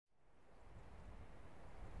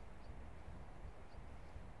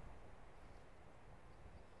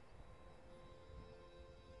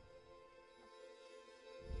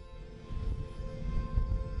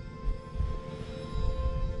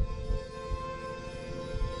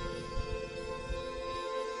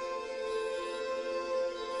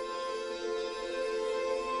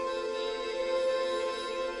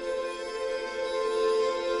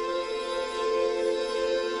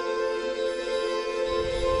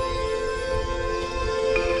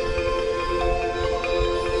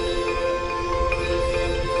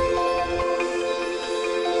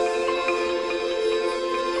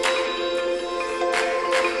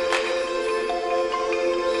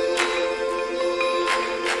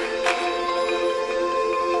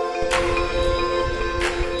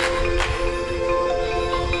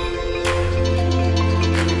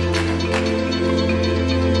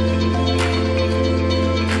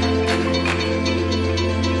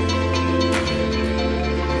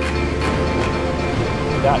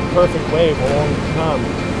that perfect wave will only come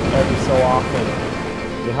every so often.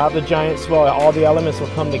 You have the giant swell, all the elements will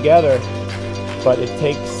come together, but it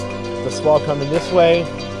takes the swell coming this way,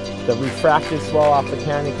 the refracted swell off the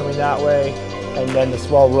canyon coming that way, and then the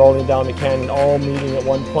swell rolling down the canyon, all meeting at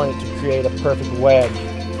one point to create a perfect wedge.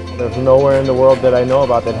 There's nowhere in the world that I know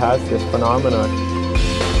about that has this phenomenon.